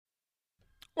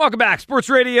Welcome back. Sports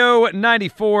Radio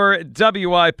 94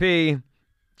 WIP.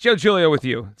 Joe Giglio with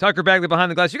you. Tucker Bagley behind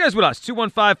the glass. You guys with us.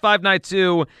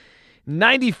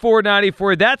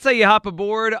 215-592-9494. That's how you hop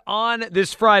aboard on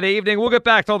this Friday evening. We'll get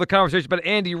back to all the conversation about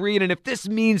Andy Reid and if this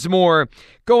means more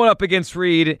going up against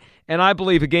Reid. And I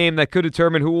believe a game that could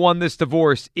determine who won this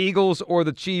divorce, Eagles or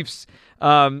the Chiefs,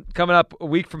 coming up a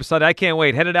week from Sunday. I can't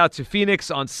wait. Headed out to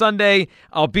Phoenix on Sunday.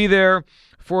 I'll be there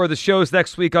for the shows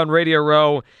next week on Radio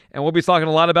Row, and we'll be talking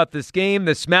a lot about this game,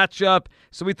 this matchup.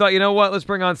 So we thought, you know what, let's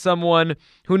bring on someone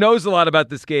who knows a lot about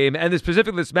this game, and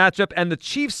specifically this matchup and the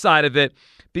Chiefs side of it,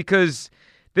 because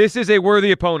this is a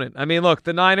worthy opponent. I mean, look,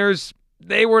 the Niners,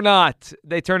 they were not.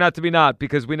 They turned out to be not,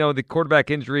 because we know the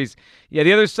quarterback injuries. Yeah,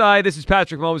 the other side, this is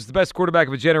Patrick Mahomes, the best quarterback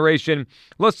of a generation.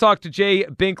 Let's talk to Jay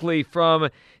Binkley from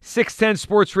 610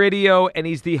 Sports Radio, and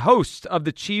he's the host of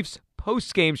the Chiefs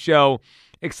post-game show.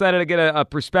 Excited to get a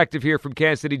perspective here from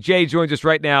Kansas City. Jay joins us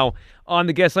right now on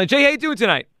the guest line. Jay, how you doing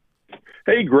tonight?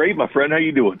 Hey, great, my friend. How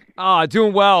you doing?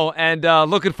 Doing well, and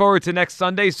looking forward to next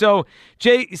Sunday. So,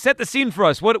 Jay, set the scene for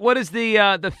us. What is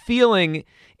the feeling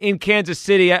in Kansas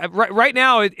City? Right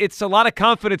now, it's a lot of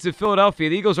confidence in Philadelphia.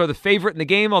 The Eagles are the favorite in the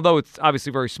game, although it's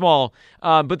obviously very small.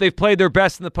 But they've played their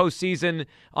best in the postseason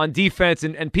on defense,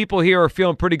 and people here are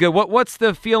feeling pretty good. What's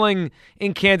the feeling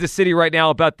in Kansas City right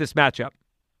now about this matchup?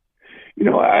 You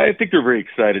know, I think they're very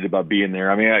excited about being there.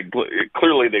 I mean,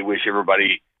 clearly they wish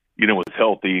everybody, was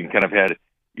healthy and kind of had,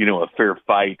 a fair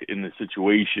fight in the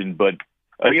situation. But,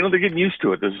 they're getting used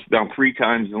to it. This is down 3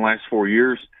 times in the last 4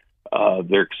 years.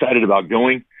 They're excited about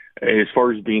going. As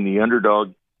far as being the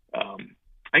underdog, I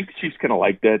think the Chiefs kind of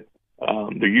like that.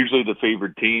 They're usually the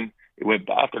favored team. It went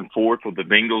back and forth with the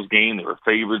Bengals game. They were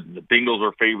favored. The Bengals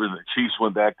were favored. And the Chiefs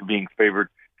went back to being favored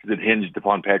because it hinged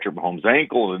upon Patrick Mahomes'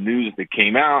 ankle and the news that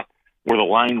came out, where the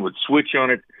line would switch on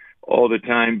it all the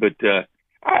time. But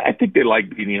I think they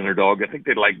like being the underdog. I think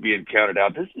they like being counted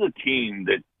out. This is a team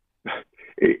that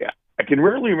I can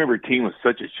rarely remember a team with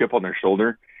such a chip on their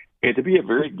shoulder. And to be a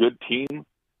very good team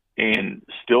and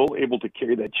still able to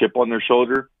carry that chip on their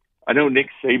shoulder, I know Nick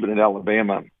Saban at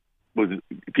Alabama,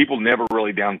 people never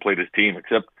really downplayed his team,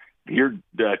 except here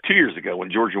 2 years ago when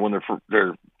Georgia won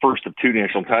their first of 2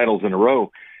 national titles in a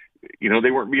row. They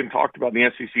weren't being talked about in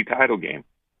the SEC title game.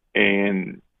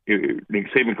 And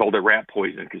Nick Saban called it rat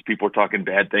poison because people were talking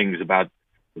bad things about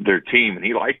their team, and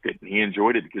he liked it, and he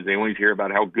enjoyed it because they always hear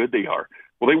about how good they are.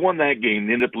 Well, they won that game,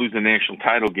 they ended up losing the national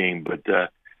title game. But, I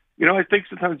think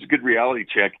sometimes it's a good reality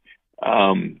check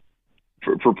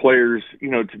for players,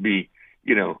 to be,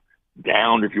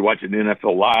 down if you're watching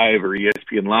NFL Live or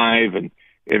ESPN Live. And,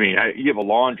 you have a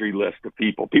laundry list of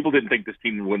people. People didn't think this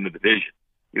team would win the division.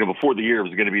 Before the year, it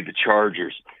was going to be the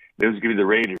Chargers. It was going to be the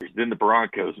Raiders, then the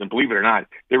Broncos. And believe it or not,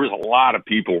 there was a lot of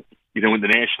people, in the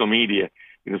national media,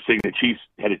 saying the Chiefs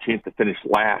had a chance to finish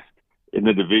last in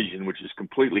the division, which is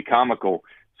completely comical,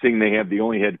 seeing they have the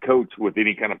only head coach with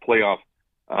any kind of playoff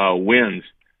wins,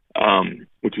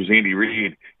 which was Andy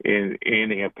Reid, and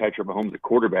they have Patrick Mahomes at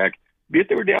quarterback. Yet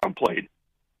they were downplayed.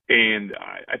 And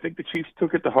I think the Chiefs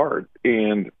took it to heart.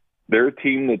 And they're a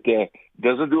team that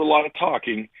doesn't do a lot of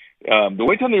talking. The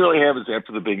only time they really have is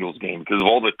after the Bengals game because of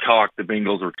all the talk the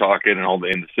Bengals were talking and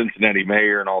the Cincinnati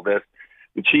mayor and all this.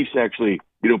 The Chiefs actually,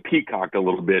 peacocked a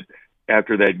little bit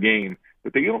after that game,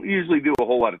 but they don't usually do a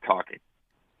whole lot of talking.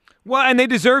 Well, and they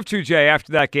deserve to, Jay,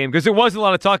 after that game, because there was a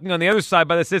lot of talking on the other side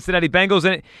by the Cincinnati Bengals,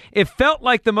 and it felt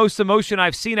like the most emotion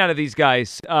I've seen out of these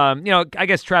guys. I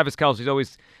guess Travis Kelce's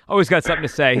always got something to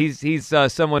say. He's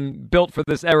someone built for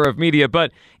this era of media,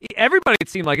 but everybody it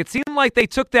seemed like they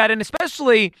took that, and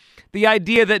especially the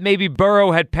idea that maybe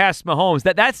Burrow had passed Mahomes,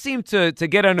 that seemed to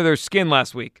get under their skin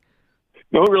last week.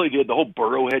 No, it really did. The whole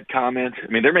Burrowhead comment.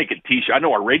 They're making T-shirts. I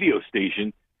know our radio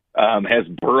station has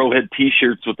Burrowhead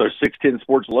T-shirts with our 610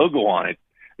 Sports logo on it.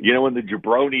 And the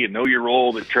jabroni and know your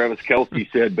role that Travis Kelce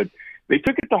said, but they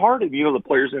took it to heart. And, the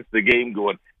players after the game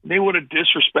going, they want to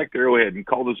disrespect Arrowhead and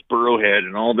call this Burrowhead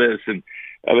and all this. And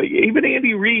even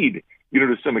Andy Reid,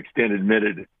 to some extent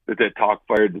admitted that talk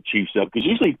fired the Chiefs up. Because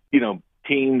usually,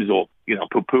 teams will,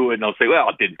 poo-poo it and they'll say, well,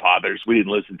 it didn't bother us. We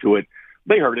didn't listen to it.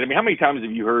 They heard it. How many times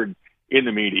have you heard in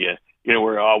the media,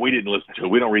 where we didn't listen to it.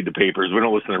 We don't read the papers. We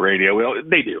don't listen to the radio.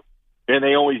 They do. And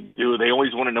they always do. They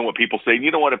always want to know what people say. And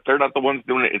you know what? If they're not the ones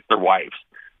doing it, it's their wives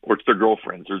or it's their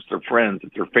girlfriends or it's their friends,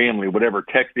 it's their family, whatever,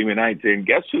 texting me at night saying,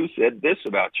 guess who said this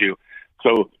about you?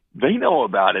 So they know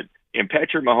about it. And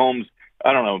Patrick Mahomes,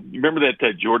 I don't know. You remember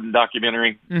that Jordan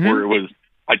documentary where it was,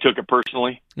 I took it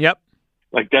personally? Yep.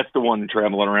 Like that's the one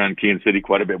traveling around Kansas City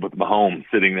quite a bit with Mahomes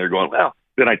sitting there going, well,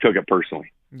 then I took it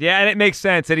personally. Yeah, and it makes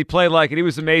sense that he played like it. He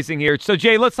was amazing here. So,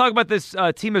 Jay, let's talk about this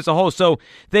team as a whole. So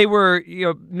they were,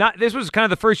 not. This was kind of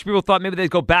the first year people thought maybe they'd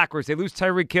go backwards. They lose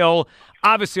Tyreek Hill.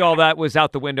 Obviously, all that was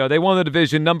out the window. They won the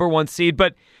division, number 1 seed.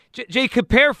 But, Jay,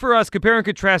 compare and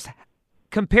contrast,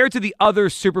 compared to the other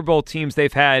Super Bowl teams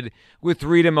they've had with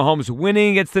Reid and Mahomes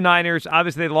winning against the Niners.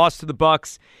 Obviously, they lost to the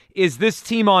Bucs. Is this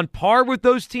team on par with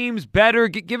those teams? Better?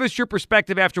 Give us your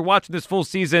perspective after watching this full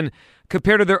season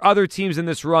compared to their other teams in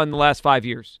this run the last 5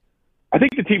 years. I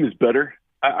think the team is better.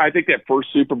 I think that first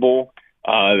Super Bowl,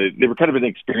 they were kind of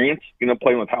inexperienced,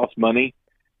 playing with house money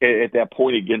at that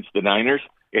point against the Niners,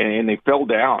 and they fell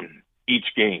down each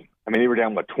game. I mean, they were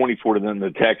down, 24 to them,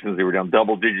 the Texans. They were down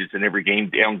double digits in every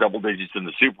game, down double digits in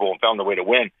the Super Bowl, and found a way to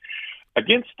win.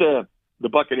 Against the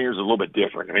Buccaneers, a little bit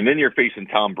different. I mean, then you're facing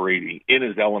Tom Brady in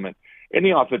his element, and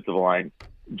the offensive line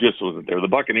just wasn't there. The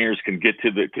Buccaneers could get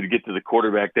to the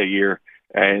quarterback that year,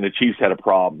 and the Chiefs had a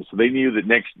problem. So they knew that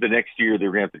the next year they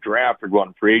were going to have to draft or go out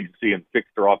in free agency and fix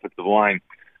their offensive line,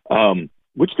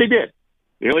 which they did.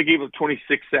 They only gave up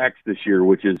 26 sacks this year,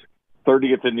 which is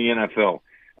 30th in the NFL.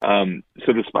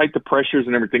 So despite the pressures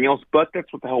and everything else, but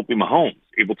that's what helped Mahomes,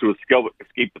 able to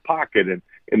escape the pocket and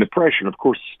the pressure. And, of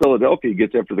course, Philadelphia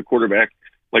gets after the quarterback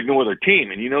like no other team.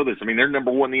 And you know this. I mean, they're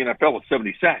number 1 in the NFL with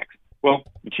 70 sacks. Well,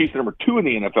 the Chiefs are number 2 in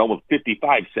the NFL with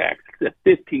 55 sacks. It's a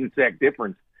 15-sack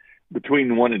difference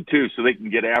between 1 and 2, so they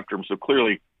can get after them. So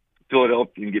clearly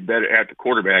Philadelphia can get better at the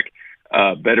quarterback,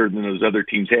 better than those other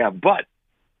teams have. But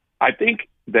I think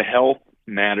the health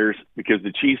matters because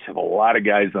the Chiefs have a lot of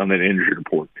guys on that injury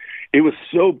report. It was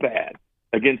so bad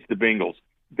against the Bengals.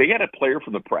 They had a player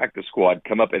from the practice squad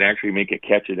come up and actually make a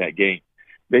catch in that game.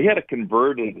 They had a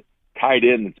converted tight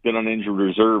end that's been on injured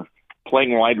reserve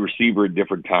playing wide receiver at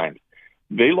different times.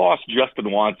 They lost Justin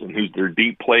Watson, who's their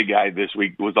deep play guy this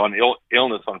week, was on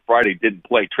illness on Friday, didn't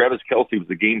play. Travis Kelce was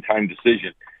a game-time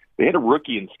decision. They had a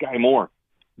rookie in Sky Moore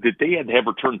that they had to have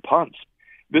return punts.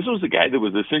 This was a guy that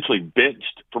was essentially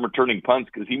benched from returning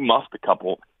punts because he muffed a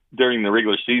couple during the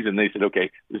regular season. They said, okay,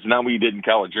 this is not what you did in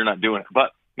college. You're not doing it.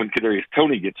 But when Kadarius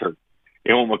Toney gets hurt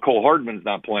and when McCole Hardman's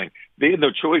not playing, they had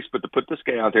no choice but to put this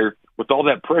guy out there with all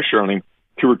that pressure on him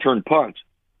to return punts.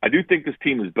 I do think this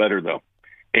team is better, though.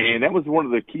 And that was one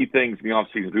of the key things in the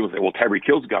offseason. People say, well, Tyreek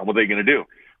Hill's gone. What are they going to do?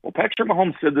 Well, Patrick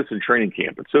Mahomes said this in training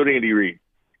camp, and so did Andy Reid.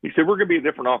 He said, we're going to be a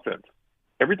different offense.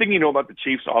 Everything you know about the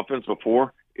Chiefs' offense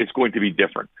before, it's going to be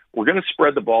different. We're going to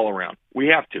spread the ball around. We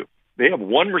have to. They have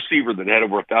one receiver that had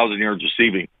over 1,000 yards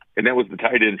receiving, and that was the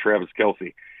tight end, Travis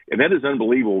Kelce. And that is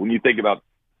unbelievable when you think about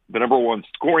the number 1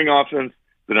 scoring offense,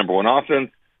 the number 1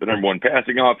 offense, the number 1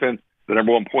 passing offense, the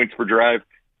number 1 points per drive,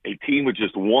 a team with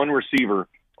just one receiver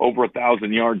over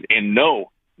 1,000 yards and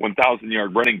no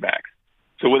 1,000-yard running backs.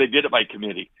 So they did it by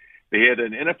committee. They had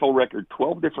an NFL record,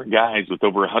 12 different guys with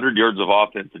over 100 yards of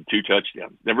offense and 2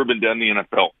 touchdowns. Never been done in the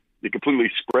NFL. They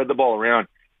completely spread the ball around,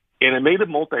 and it made it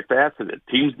multifaceted.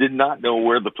 Teams did not know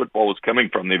where the football was coming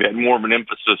from. They've had more of an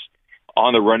emphasis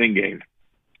on the running game.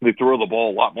 They throw the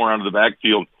ball a lot more out of the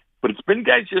backfield, but it's been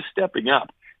guys just stepping up.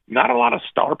 Not a lot of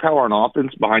star power on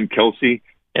offense behind Kelce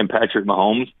and Patrick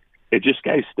Mahomes. It's just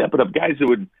guys stepping up, guys who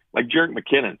would, like Jerick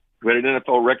McKinnon, who had an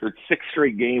NFL record 6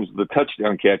 straight games with a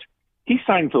touchdown catch. He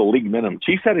signed for the league minimum.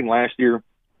 Chiefs had him last year.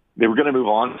 They were going to move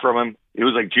on from him. It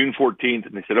was like June 14th,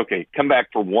 and they said, okay, come back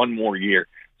for 1 more year.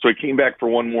 So he came back for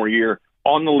 1 more year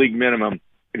on the league minimum,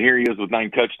 and here he is with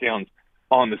 9 touchdowns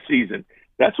on the season.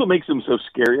 That's what makes him so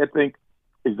scary, I think,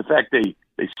 is the fact they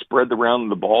spread around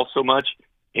the ball so much,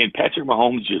 and Patrick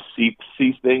Mahomes just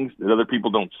sees things that other people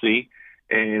don't see,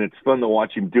 and it's fun to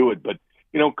watch him do it. But,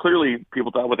 clearly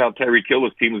people thought without Tyreek Hill,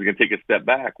 his team was going to take a step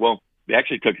back. Well, they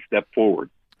actually took a step forward.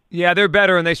 Yeah, they're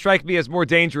better, and they strike me as more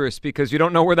dangerous because you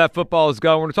don't know where that football is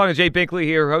going. We're talking to Jay Binkley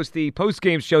here, who hosts the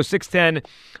post-game show, 610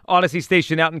 Odyssey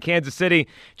Station out in Kansas City.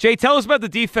 Jay, tell us about the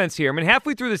defense here. I mean,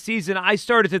 halfway through the season, I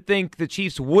started to think the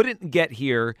Chiefs wouldn't get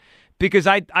here because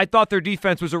I thought their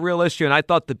defense was a real issue, and I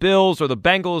thought the Bills or the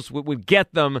Bengals would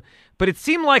get them. But it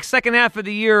seemed like second half of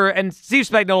the year, and Steve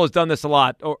Spagnuolo has done this a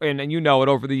lot, and you know it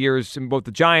over the years in both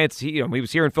the Giants. He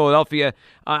was here in Philadelphia,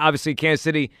 obviously Kansas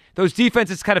City. Those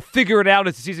defenses kind of figure it out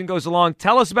as the season goes along.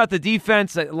 Tell us about the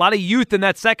defense. A lot of youth in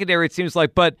that secondary, it seems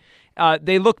like, but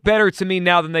they look better to me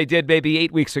now than they did maybe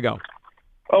 8 weeks ago.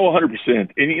 Oh,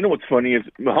 100%. And you know what's funny is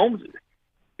Mahomes,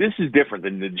 this is different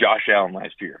than the Josh Allen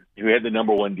last year, who had the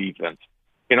number 1 defense.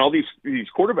 And all these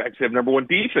quarterbacks have number 1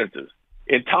 defenses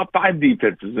and top 5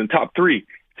 defenses and top 3.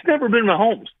 It's never been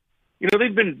Mahomes.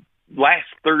 They've been last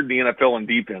third in the NFL in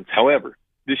defense. However,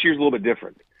 this year's a little bit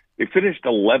different. They finished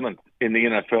 11th in the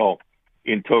NFL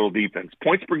in total defense.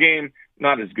 Points per game,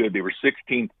 not as good. They were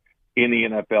 16th in the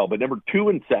NFL, but number 2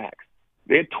 in sacks.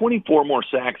 They had 24 more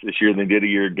sacks this year than they did a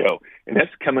year ago, and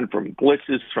that's coming from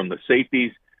blitzes, from the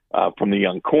safeties, from the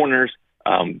young corners.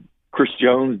 Chris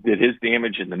Jones did his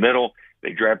damage in the middle.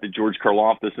 They drafted George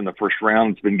Karlaftis in the first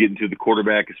round. It's been getting to the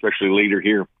quarterback, especially later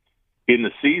here in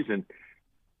the season.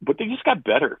 But they just got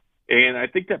better. And I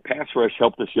think that pass rush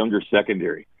helped this younger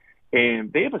secondary.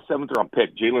 And they have a 7th-round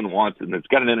pick, Jalen Watson, that's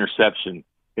got an interception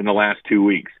in the last 2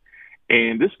 weeks.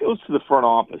 And this goes to the front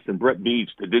office and Brett Veach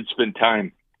that did spend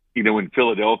time, in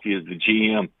Philadelphia as the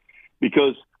GM,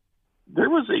 because there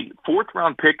was a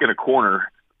 4th-round pick in a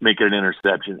corner making an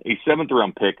interception, a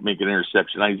 7th-round pick making an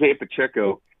interception. Isaiah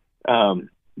Pacheco,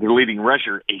 their leading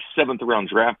rusher, a 7th-round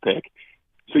draft pick.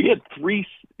 So you had 2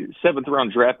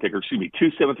 7th-round draft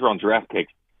draft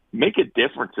picks make a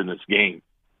difference in this game.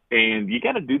 And you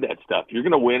got to do that stuff. You're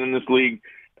going to win in this league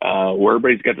where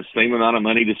everybody's got the same amount of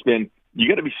money to spend. You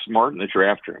got to be smart in the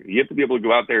draft room. You have to be able to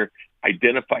go out there,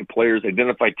 identify players,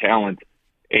 identify talent.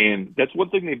 And that's one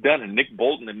thing they've done. And Nick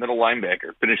Bolton, the middle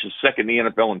linebacker, finishes second in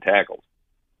the NFL in tackles.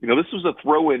 This was a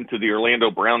throw-in to the Orlando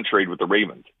Brown trade with the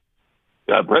Ravens.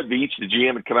 Brett Veach, the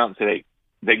GM, had come out and said, hey,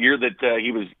 that year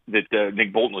that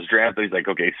Nick Bolton was drafted, he's like,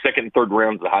 okay, 2nd and 3rd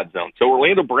round's the hot zone. So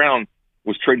Orlando Brown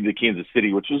was traded to Kansas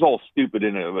City, which was all stupid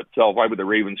in and of itself. Why would the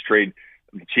Ravens trade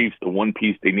the Chiefs the one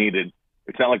piece they needed?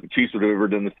 It's not like the Chiefs would have ever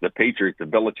done this to the Patriots. If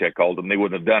Belichick called them, they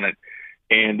wouldn't have done it.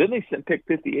 And then they sent pick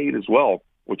 58 as well,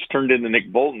 which turned into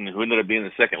Nick Bolton, who ended up being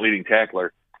the second leading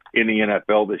tackler in the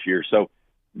NFL this year. So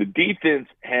the defense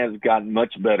has gotten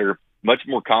much better, much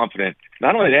more confident.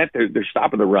 Not only that, they're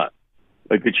stopping the run.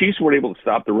 Like the Chiefs weren't able to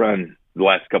stop the run the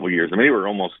last couple of years. I mean, they were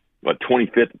almost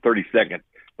 25th and 32nd,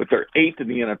 but they're 8th in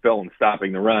the NFL in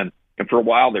stopping the run. And for a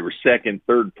while, they were 2nd,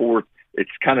 3rd, 4th. It's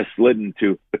kind of slid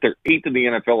into, but they're 8th in the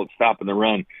NFL at stopping the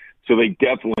run. So they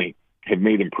definitely have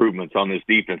made improvements on this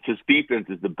defense. This defense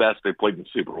is the best they've played in the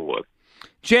Super Bowl with.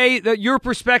 Jay, your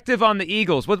perspective on the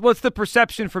Eagles. What's the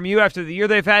perception from you after the year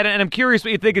they've had? And I'm curious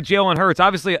what you think of Jalen Hurts.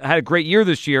 Obviously had a great year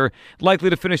this year, likely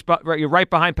to finish right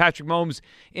behind Patrick Mahomes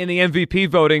in the MVP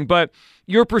voting. But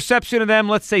your perception of them,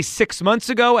 let's say 6 months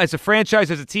ago, as a franchise,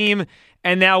 as a team,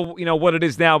 and now, what it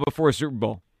is now before a Super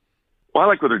Bowl. Well, I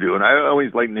like what they're doing. I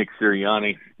always like Nick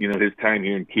Sirianni, his time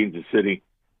here in Kansas City.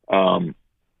 Jalen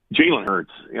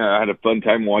Hurts, I had a fun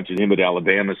time watching him at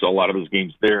Alabama, saw a lot of his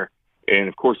games there. And,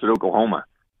 of course, at Oklahoma,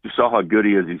 you saw how good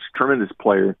he is. He's a tremendous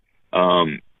player.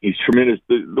 He's tremendous.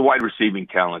 The wide receiving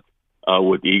talent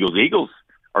with the Eagles. The Eagles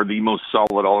are the most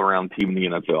solid all-around team in the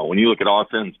NFL. When you look at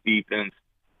offense, defense,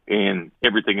 and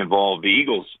everything involved, the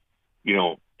Eagles,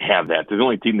 have that. They're the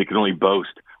only team that can only boast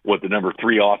the number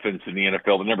 3 offense in the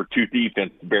NFL, the number 2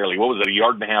 defense barely. What was it, a 1.5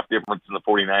 yard difference in the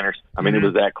 49ers? I mean, It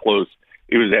was that close.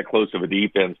 It was that close of a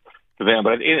defense to them.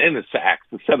 But in the sacks,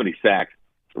 the 70 sacks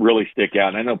really stick out.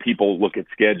 And I know people look at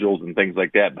schedules and things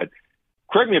like that, but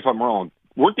correct me if I'm wrong.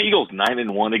 Weren't the Eagles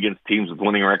 9-1 against teams with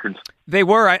winning records? They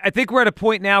were. I think we're at a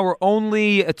point now where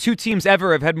only 2 teams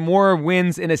ever have had more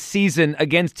wins in a season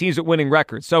against teams with winning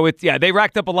records. So they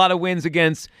racked up a lot of wins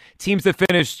against teams that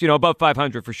finished, above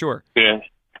 500 for sure. Yeah.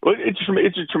 Well, it's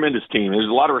a tremendous team. There's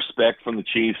a lot of respect from the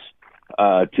Chiefs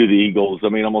to the Eagles. I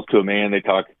mean, almost to a man, they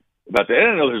talk about that.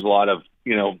 And I know there's a lot of,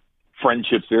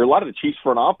 friendships there. A lot of the Chiefs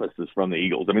front office is from the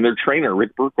Eagles. I mean, their trainer,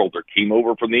 Rick Burkholder, came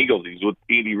over from the Eagles. He was with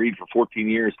Andy Reid for 14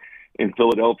 years in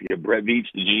Philadelphia. Brett Veach,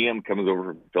 the GM, comes over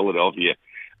from Philadelphia.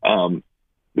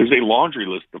 There's a laundry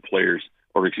list of players,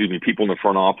 people in the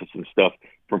front office and stuff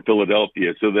from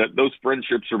Philadelphia. So that those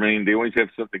friendships remain. They always have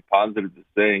something positive to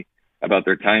say about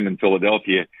their time in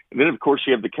Philadelphia. And then, of course,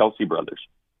 you have the Kelsey brothers.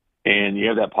 And you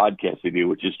have that podcast they do,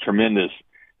 which is tremendous.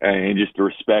 And just the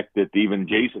respect that even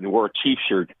Jason, who wore a Chiefs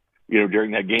shirt,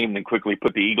 during that game, then quickly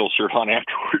put the Eagles shirt on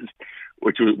afterwards,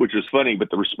 which was funny. But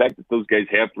the respect that those guys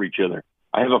have for each other.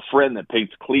 I have a friend that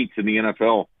paints cleats in the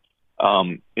NFL,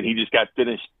 and he just got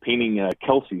finished painting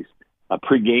Kelsey's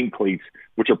pre-game cleats,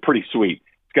 which are pretty sweet.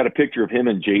 It's got a picture of him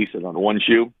and Jason on one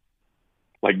shoe,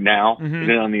 like now, and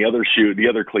then on the other shoe, the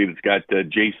other cleat, it's got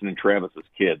Jason and Travis's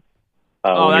kid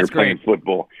when that's they're playing great.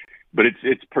 Football. But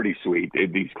it's pretty sweet.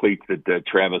 These cleats that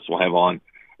Travis will have on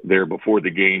there before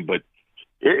the game, but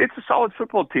it's a solid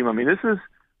football team. I mean, this is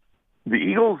the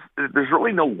Eagles. There's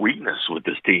really no weakness with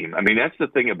this team. I mean, that's the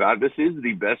thing about it. This is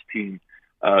the best team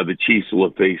the Chiefs will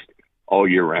have faced all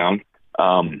year round.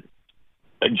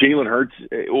 Jalen Hurts,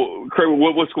 Craig,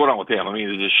 what's going on with him? I mean,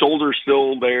 is his shoulder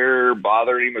still there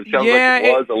bothering him? It sounds like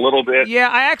it was a little bit. Yeah,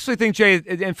 I actually think, Jay,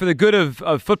 and for the good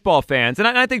of football fans, and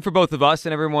I think for both of us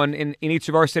and everyone in each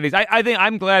of our cities, I think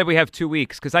I'm glad we have 2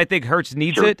 weeks because I think Hurts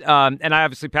needs it. And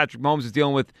obviously Patrick Mahomes is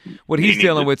dealing with what he's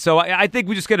dealing with. So I think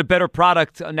we just get a better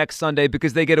product next Sunday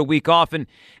because they get a week off. And,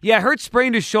 Hurts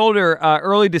sprained his shoulder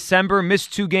early December,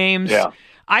 missed 2 games. Yeah.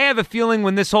 I have a feeling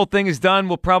when this whole thing is done,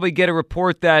 we'll probably get a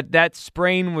report that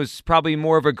sprain was probably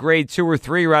more of a grade 2 or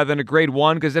 3 rather than a grade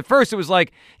 1. Because at first it was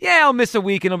like, I'll miss a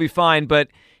week and it'll be fine. But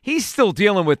he's still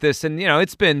dealing with this, and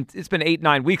it's been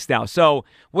 8-9 weeks now. So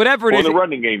whatever it is, the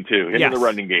running game too. Yes. The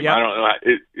running game, I don't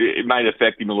know. It might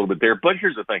affect him a little bit there. But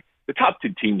here's the thing: the top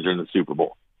 2 teams are in the Super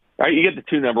Bowl. Right? You get the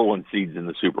 2 number 1 seeds in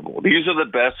the Super Bowl. These are the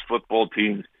best football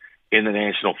teams in the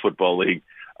National Football League.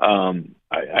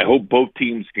 I hope both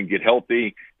teams can get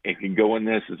healthy and can go in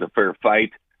this as a fair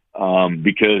fight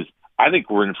because I think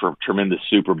we're in for a tremendous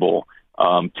Super Bowl.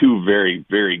 2 very,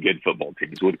 very good football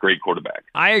teams with great quarterbacks.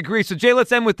 I agree. So, Jay,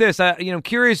 let's end with this.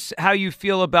 Curious how you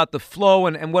feel about the flow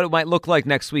and what it might look like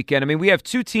next weekend. I mean, we have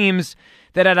 2 teams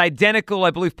that had identical,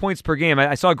 I believe, points per game.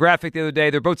 I saw a graphic the other day.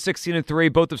 They're both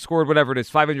 16-3. Both have scored whatever it is,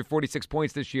 546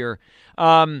 points this year.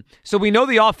 So we know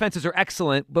the offenses are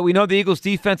excellent, but we know the Eagles'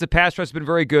 defensive pass rush has been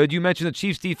very good. You mentioned the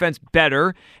Chiefs' defense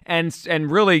better and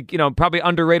really, probably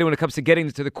underrated when it comes to getting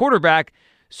to the quarterback.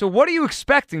 So what are you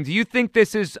expecting? Do you think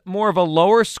this is more of a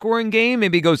lower scoring game,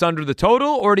 maybe goes under the total,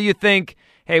 or do you think,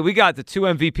 hey, we got the 2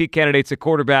 MVP candidates at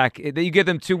quarterback, that you give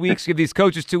them 2 weeks, give these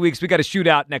coaches 2 weeks, we got a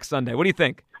shootout next Sunday? What do you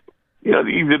think?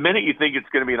 The minute you think it's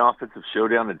going to be an offensive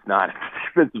showdown, it's not a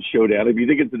defensive showdown. If you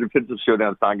think it's a defensive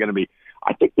showdown, it's not going to be.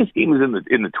 I think this game is in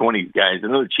the 20s, guys. I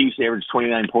know the Chiefs average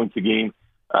 29 points a game.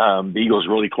 The Eagles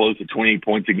really close to 28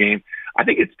 points a game. I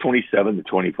think it's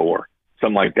 27-24.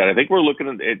 Something like that. I think we're looking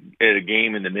at a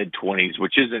game in the mid-20s,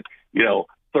 which isn't,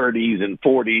 30s and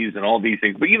 40s and all these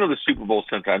things. But, the Super Bowl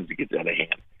sometimes it gets out of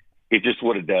hand. It's just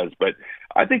what it does. But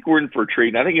I think we're in for a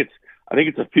treat. And I think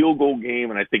it's a field goal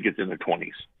game, and I think it's in the 20s.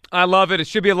 I love it. It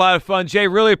should be a lot of fun. Jay,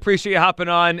 really appreciate you hopping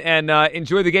on, and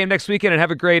enjoy the game next weekend and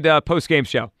have a great post-game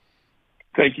show.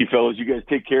 Thank you, fellas. You guys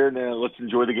take care, and let's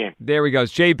enjoy the game. There we go.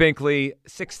 Jay Binkley,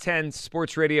 610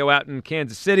 Sports Radio out in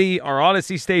Kansas City. Our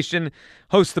Odyssey station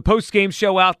hosts the post-game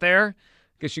show out there.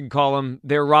 I guess you can call him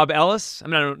their Rob Ellis. I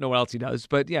don't know what else he does,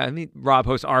 but Rob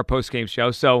hosts our post-game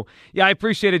show. So, I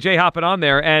appreciated Jay hopping on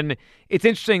there, and it's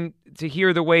interesting to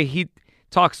hear the way he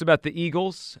talks about the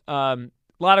Eagles. A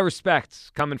lot of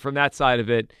respect coming from that side of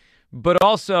it, but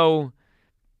also,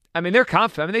 they're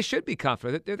confident. They should be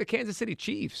confident. They're the Kansas City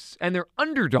Chiefs, and they're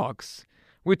underdogs,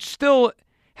 which still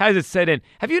has it set in.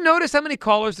 Have you noticed how many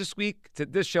callers this week to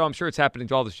this show, I'm sure it's happening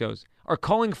to all the shows, are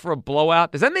calling for a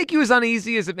blowout? Does that make you as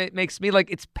uneasy as it makes me?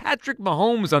 Like, it's Patrick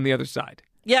Mahomes on the other side.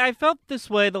 Yeah, I felt this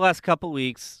way the last couple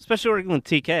weeks, especially working with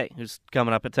TK, who's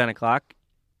coming up at 10 o'clock.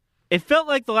 It felt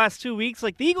like the last 2 weeks,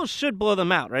 like the Eagles should blow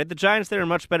them out, right? The Giants, they're a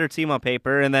much better team on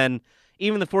paper, and then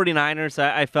even the 49ers,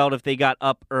 I felt if they got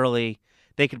up early,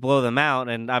 they could blow them out,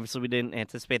 and obviously we didn't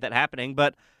anticipate that happening.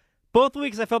 But both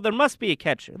weeks I felt there must be a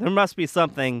catcher. There must be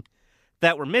something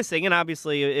that we're missing, and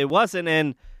obviously it wasn't.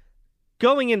 And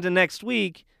going into next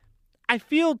week, I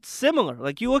feel similar.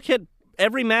 Like, you look at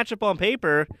every matchup on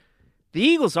paper, the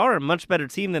Eagles are a much better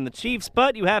team than the Chiefs,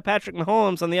 but you have Patrick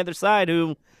Mahomes on the other side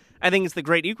who I think is the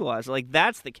great equalizer. Like,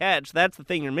 that's the catch. That's the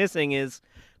thing you're missing is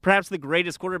perhaps the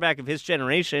greatest quarterback of his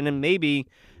generation, and maybe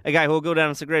a guy who will go down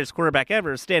as the greatest quarterback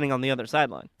ever standing on the other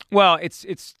sideline. Well,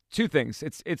 it's 2 things.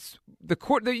 It's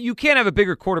you can't have a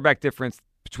bigger quarterback difference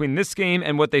between this game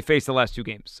and what they faced the last 2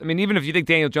 games. Even if you think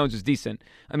Daniel Jones is decent,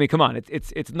 come on,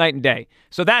 it's night and day.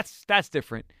 So that's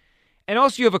different. And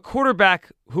also you have a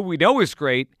quarterback who we know is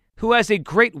great, who has a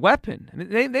great weapon.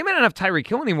 They may not have Tyreek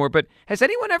Hill anymore, but has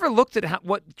anyone ever looked at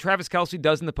what Travis Kelce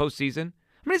does in the postseason?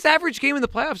 His average game in the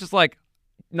playoffs is like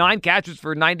 9 catches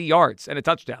for 90 yards and a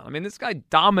touchdown. This guy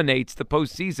dominates the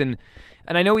postseason.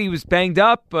 And I know he was banged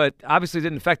up, but obviously it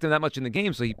didn't affect him that much in the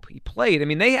game, so he played.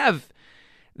 They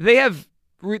have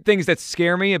things that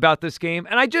scare me about this game.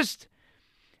 And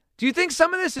do you think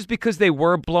some of this is because they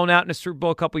were blown out in a Super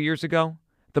Bowl a couple years ago?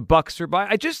 The Bucs are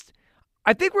by.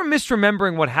 I think we're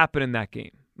misremembering what happened in that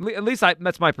game. At least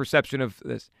that's my perception of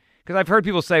this. Because I've heard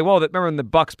people say, remember when the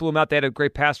Bucs blew them out, they had a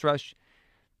great pass rush.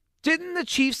 Didn't the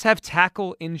Chiefs have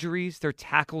tackle injuries? Their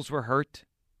tackles were hurt?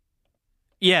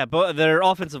 Yeah, but their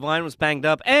offensive line was banged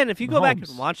up. And if you go back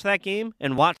and watch that game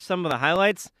and watch some of the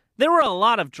highlights, there were a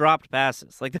lot of dropped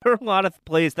passes. Like, there were a lot of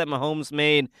plays that Mahomes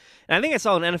made. And I think I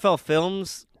saw an NFL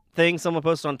Films thing someone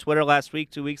posted on Twitter last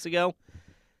week, 2 weeks ago,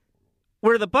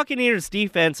 where the Buccaneers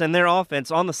defense and their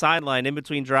offense on the sideline in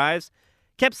between drives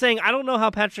kept saying, I don't know how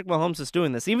Patrick Mahomes is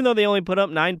doing this. Even though they only put up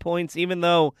 9 points, even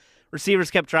though receivers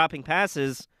kept dropping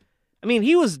passes, I mean,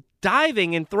 he was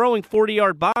diving and throwing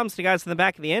 40-yard bombs to guys in the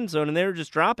back of the end zone, and they were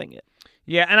just dropping it.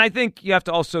 Yeah, and I think you have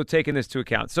to also take in this into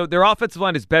account. So their offensive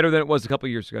line is better than it was a couple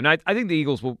of years ago. Now, I think the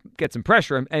Eagles will get some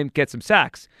pressure and get some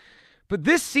sacks. But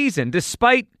this season,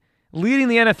 despite leading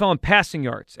the NFL in passing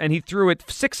yards, and he threw it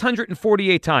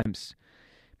 648 times,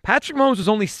 Patrick Mahomes was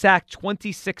only sacked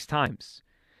 26 times.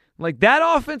 Like, that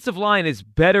offensive line is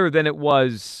better than it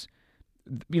was,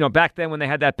 back then when they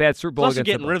had that bad Super Bowl Plus, against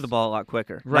getting the rid of the ball a lot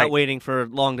quicker. Right. Not waiting for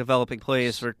long developing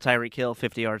plays for Tyreek Hill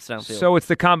 50 yards downfield. So it's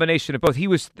the combination of both. He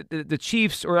was the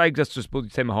Chiefs, or I guess just we'll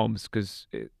say Mahomes, because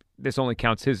this only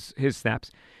counts his snaps.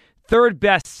 Third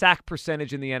best sack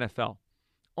percentage in the NFL.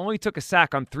 Only took a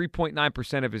sack on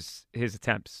 3.9% of his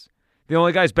attempts. The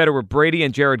only guys better were Brady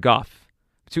and Jared Goff.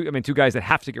 Two guys that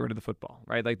have to get rid of the football,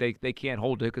 right? Like they can't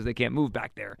hold it because they can't move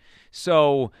back there.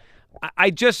 So I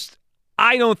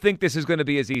don't think this is going to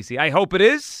be as easy. I hope it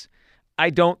is. I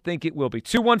don't think it will be.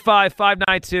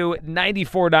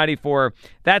 215-592-9494.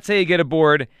 That's how you get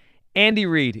aboard. Andy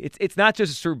Reid. It's not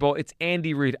just a Super Bowl. It's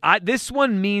Andy Reid. This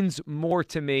one means more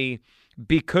to me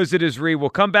because it is Reid. We'll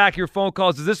come back. Your phone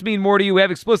calls. Does this mean more to you? We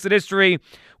have explicit history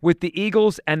with the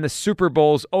Eagles and the Super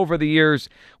Bowls over the years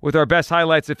with our best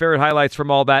highlights and favorite highlights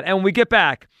from all that. And when we get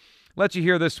back, let you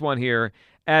hear this one here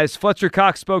as Fletcher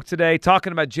Cox spoke today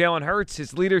talking about Jalen Hurts,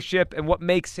 his leadership, and what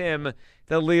makes him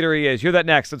the leader he is. Hear that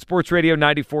next on Sports Radio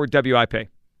 94 WIP.